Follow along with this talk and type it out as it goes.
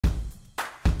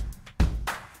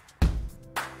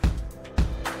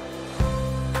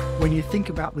When you think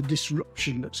about the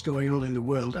disruption that's going on in the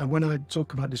world, and when I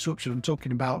talk about disruption, I'm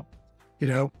talking about,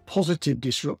 positive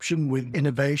disruption with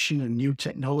innovation and new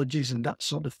technologies and that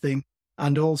sort of thing.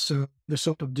 And also the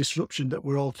sort of disruption that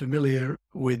we're all familiar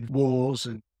with, wars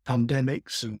and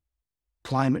pandemics and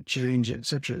climate change,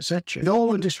 etc., etc. With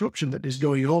all the disruption that is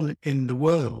going on in the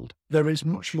world, there is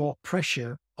much more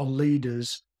pressure on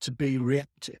leaders to be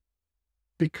reactive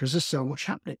because there's so much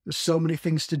happening. There's so many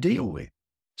things to deal with.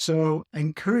 So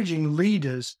encouraging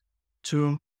leaders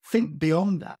to think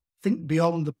beyond that, think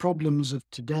beyond the problems of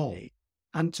today,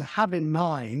 and to have in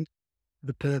mind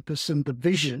the purpose and the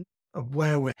vision of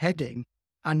where we're heading,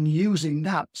 and using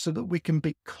that so that we can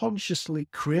be consciously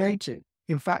creative.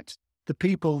 In fact, the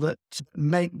people that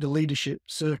make the Leadership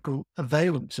Circle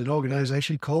available, it's an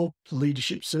organization called the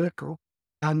Leadership Circle,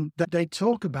 and that they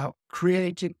talk about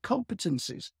creative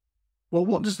competencies. Well,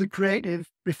 what does the creative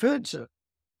refer to?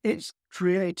 It's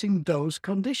creating those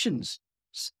conditions.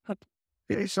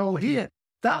 It's all here.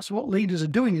 That's what leaders are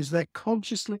doing, is they're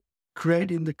consciously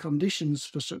creating the conditions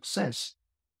for success.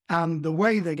 And the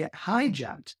way they get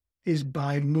hijacked is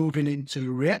by moving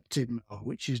into reactive mode,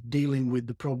 which is dealing with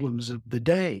the problems of the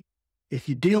day. If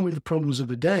you deal with the problems of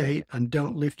the day and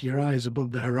don't lift your eyes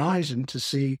above the horizon to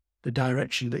see the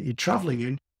direction that you're traveling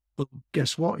in, well,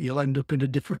 guess what? You'll end up in a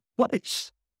different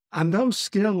place. And those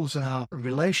skills are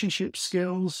relationship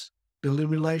skills, building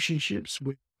relationships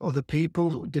with other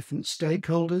people, different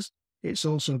stakeholders. It's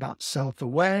also about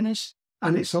self-awareness,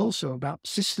 and it's also about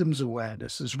systems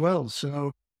awareness as well.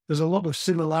 So there's a lot of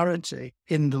similarity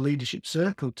in the Leadership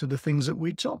Circle to the things that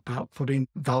we talk about, putting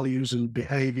values and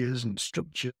behaviors and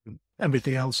structure and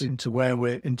everything else into where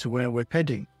we're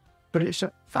heading. But it's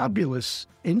a fabulous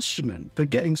instrument for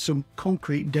getting some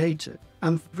concrete data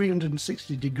and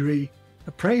 360-degree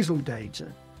appraisal data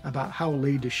about how a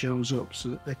leader shows up so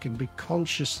that they can be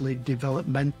consciously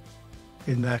developmental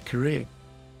in their career.